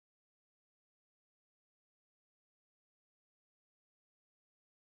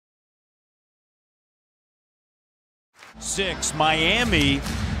6. Miami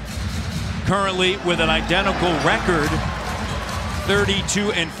currently with an identical record,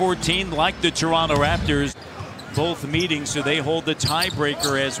 32-14, like the Toronto Raptors. Both meeting, so they hold the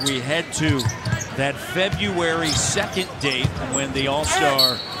tiebreaker as we head to that February 2nd date when the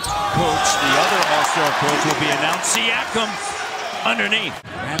All-Star coach, the other All-Star coach, will be announced. Siakam underneath.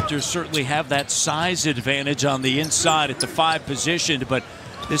 Raptors certainly have that size advantage on the inside at the 5 position, but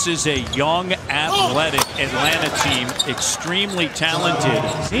this is a young, athletic Atlanta team, extremely talented.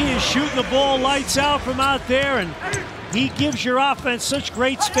 He is shooting the ball lights out from out there, and he gives your offense such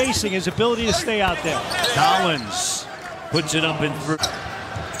great spacing, his ability to stay out there. Collins puts it up and through.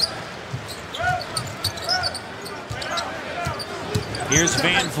 Here's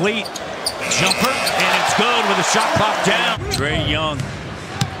Van Vliet, jumper, and it's good with a shot clock down. Trae Young,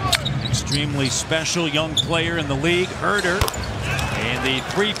 extremely special young player in the league. Herter, and the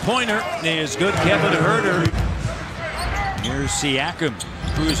three-pointer is good. Kevin Herter. Here's Siakam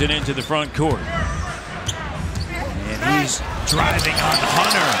cruising into the front court. And he's driving on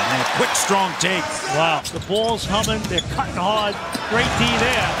Hunter. And a quick, strong take. Wow. The ball's humming. They're cutting hard. Great D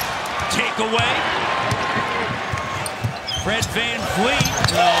there. Take away. Fred Van Vliet.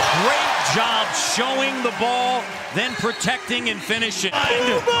 Great job showing the ball, then protecting and finishing.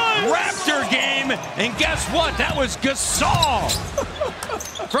 Raptor game. And guess what? That was Gasol.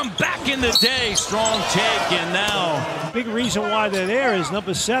 From back in the day. Strong take. And now. Big reason why they're there is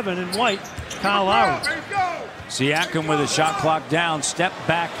number 7 in white, Kyle Lowry. Siakam with a shot clock down, step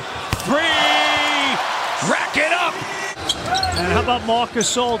back, 3, rack it up! And how about Marc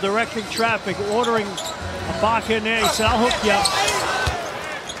Gasol directing traffic, ordering Ibaka in there? He said, I'll hook you up.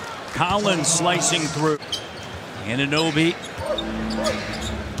 Collins slicing through. Anunoby.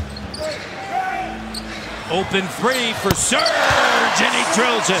 Open 3 for Serge, and he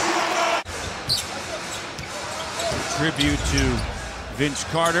drills it. Tribute to Vince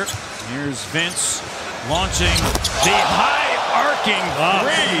Carter. Here's Vince. Launching the high arcing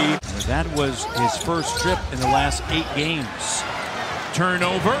 3. That was his first trip in the last 8 games.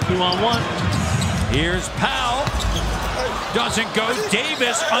 Turnover. 2-on-1. Here's Powell. Doesn't go.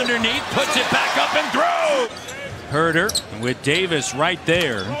 Davis underneath. Puts it back up and throws. Herter with Davis right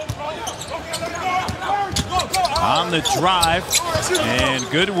there. On the drive. And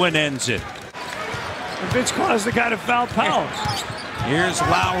Goodwin ends it. And Vince Carter's the guy to foul Powell. Here's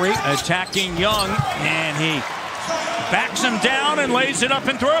Lowry attacking Young, and he backs him down and lays it up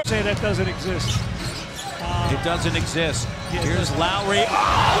and throws. Say that doesn't exist. It doesn't exist. Here's Lowry.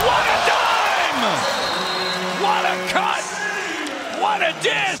 Oh, what a dime! What a cut! What a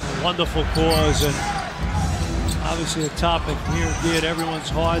dish! Wonderful cause, and obviously a topic near and dear to everyone's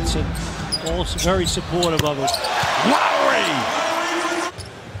hearts, and also very supportive of it. Lowry!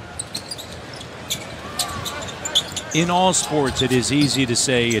 In all sports, it is easy to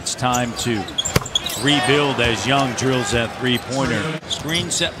say it's time to rebuild as Young drills that three-pointer.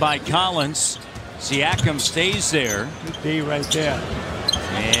 Screen set by Collins. Siakam stays there. Good D right there.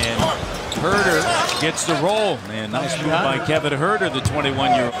 And Herter gets the roll. Man, nice move by Kevin Herter, the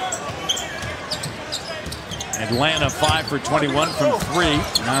 21-year-old. Atlanta 5 for 21 from 3.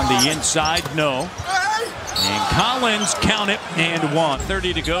 On the inside, no. And Collins, count it, and 1.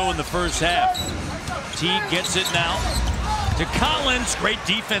 30 to go in the first half. Teague gets it now to Collins. Great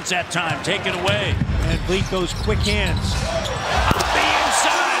defense that time. Take it away. And Vliet goes quick hands. Up the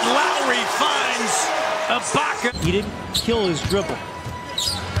inside. Lowry finds Ibaka. He didn't kill his dribble.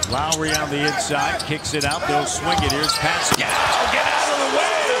 Lowry on the inside. Kicks it out. They'll swing it. Here's Pascal. Get out of the way.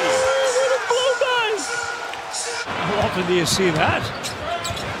 How often do you see that?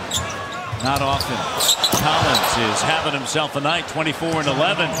 Not often. Collins is having himself a night. 24 and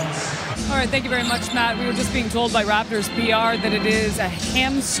 11. All right, thank you very much, Matt. We were just being told by Raptors PR that it is a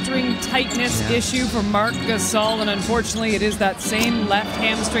hamstring tightness issue for Marc Gasol, and unfortunately it is that same left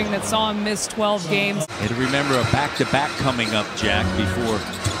hamstring that saw him miss 12 games. And remember a back-to-back coming up, Jack, before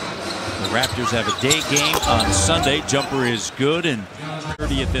the Raptors have a day game on Sunday. Jumper is good and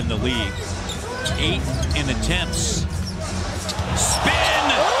 30th in the league. 8th in attempts.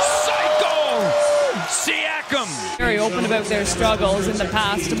 Spin! Cycle! Siakam! Very open about their struggles in the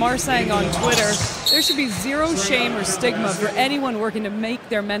past. DeMar saying on Twitter, there should be zero shame or stigma for anyone working to make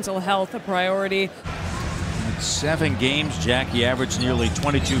their mental health a priority. 7 games, Jackie averaged nearly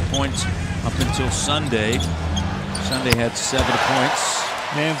 22 points up until Sunday. Sunday had 7 points.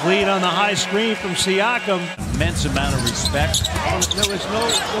 Van Vliet on the high screen from Siakam. Immense amount of respect. There was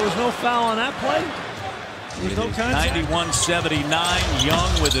no foul on that play. There was no contact. 91-79.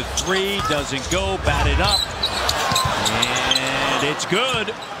 Young with a 3, doesn't go, batted up. And and it's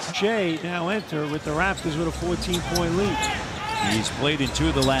good. Shea now enter with the Raptors with a 14-point lead. He's played in 2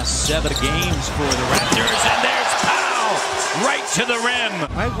 of the last 7 games for the Raptors, and there's Powell right to the rim.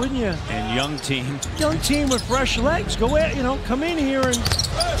 Right, wouldn't you? And young team with fresh legs. Go in, come in here and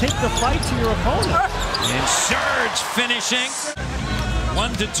take the fight to your opponent. And Serge finishing.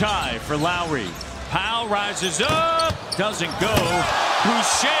 1 to tie for Lowry. Powell rises up, doesn't go.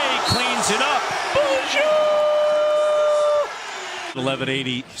 Boucher cleans it up. Boucher!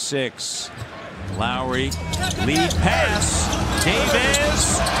 11:86. Lowry, lead pass.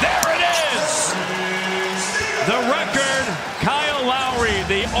 Davis, there it is! The record, Kyle Lowry,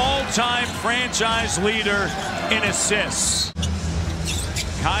 the all-time franchise leader in assists.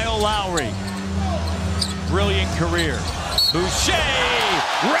 Kyle Lowry, brilliant career. Boucher,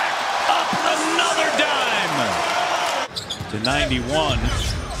 rack up another dime! To 91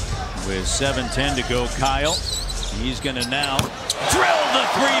 with 7:10 to go, Kyle. He's gonna now drill the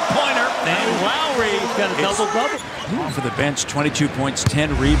three-pointer, and Lowry got a double-double. Off of the bench, 22 points,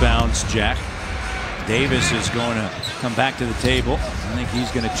 10 rebounds, Jack. Davis is going to come back to the table. I think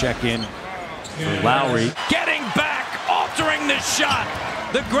he's going to check in for Lowry. Getting back, altering the shot.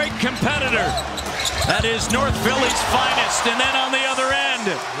 The great competitor. That is North Philly's finest. And then on the other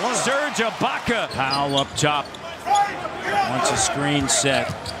end, Serge Ibaka. Powell up top. Wants a screen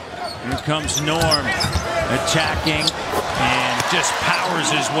set. Here comes Norm attacking and just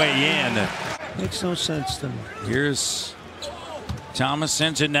powers his way in. Makes no sense to me. Here's Thomas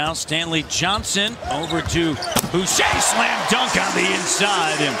sends it now. Stanley Johnson over to Boucher. Slam dunk on the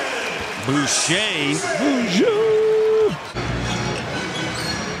inside. And Boucher.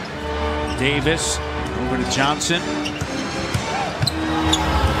 Davis over to Johnson.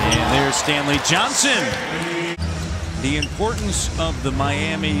 And there's Stanley Johnson. The importance of the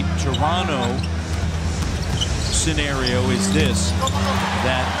Miami-Toronto scenario is this,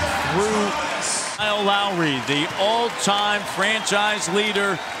 that through Kyle Lowry, the all-time franchise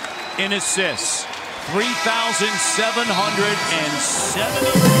leader in assists,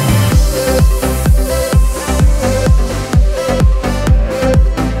 3,770.